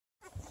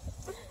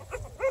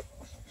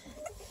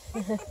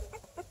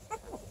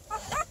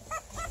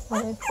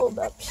When I pulled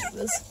up, she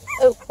was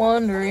out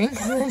wandering, and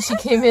then she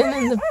came in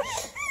and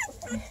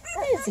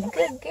that is a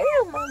good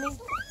girl, Mommy.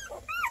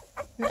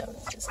 No,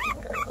 it's just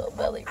giving her a little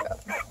belly rub.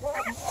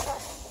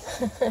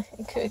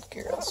 Good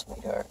girl,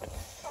 sweetheart.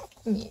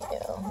 Yeah,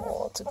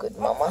 well, it's a good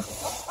mama.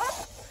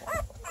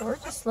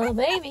 Gorgeous little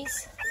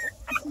babies.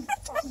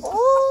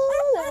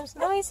 Oh, those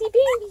noisy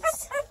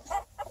babies.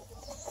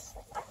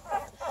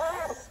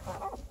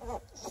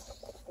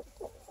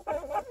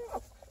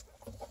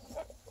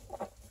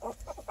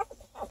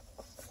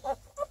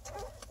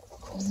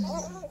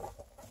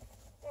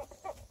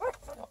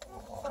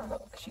 Oh,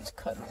 look, she's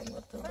cuddling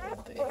with the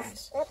little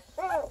babies.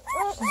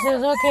 She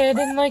says, okay, I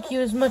didn't like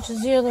you as much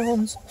as the other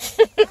ones.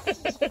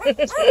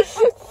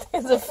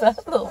 It's a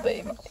fat little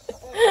baby.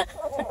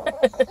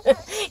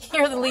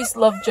 You're the least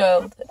loved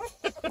child.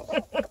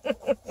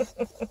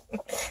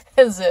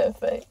 As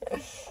if, eh?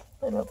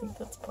 I don't think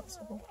that's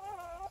possible.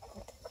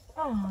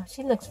 Oh,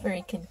 she looks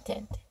very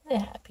content. The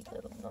happy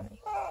little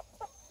mummy.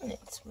 Isn't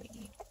it,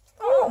 sweetie?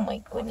 Oh my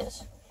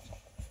goodness.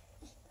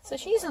 So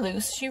she's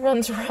loose. She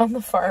runs around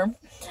the farm.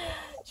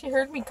 She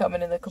heard me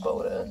coming in the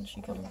Kubota and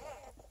she come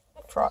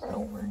trotting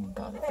over and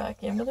got it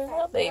back in with her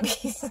little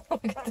babies.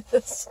 Look at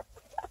this.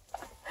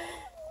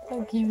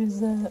 How cute is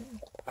that?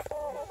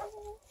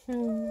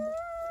 Yeah,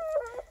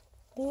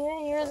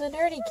 you're the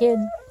dirty kid.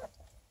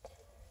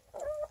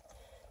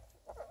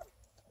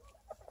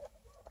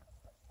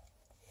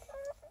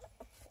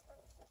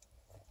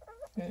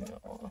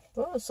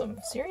 Oh, some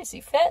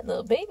seriously fat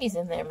little babies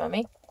in there,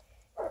 Mommy.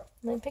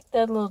 And I picked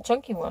that little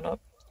chunky one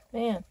up.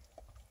 Man.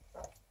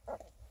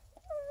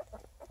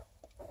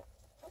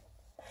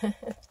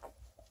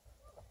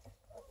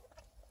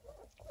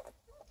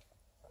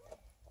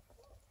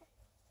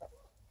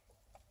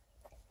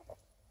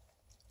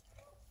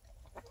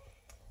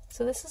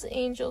 So this is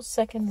Angel's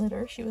second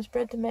litter. She was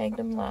bred to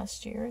Magnum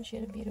last year, and she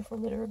had a beautiful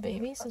litter of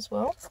babies as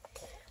well.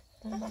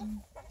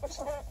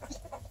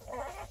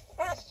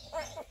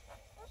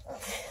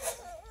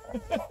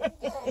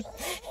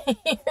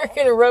 You're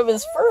gonna rub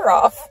his fur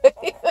off.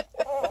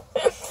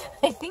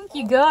 I think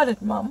you got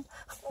it, Mom.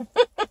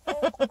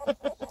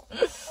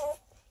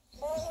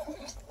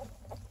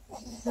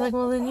 Like,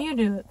 well, then you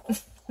do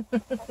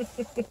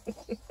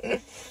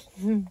it.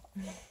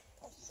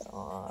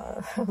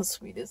 Aw, how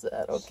sweet is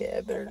that? Okay,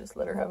 I better just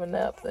let her have a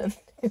nap then.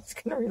 It's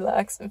gonna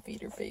relax and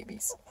feed her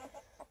babies.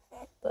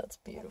 That's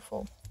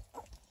beautiful.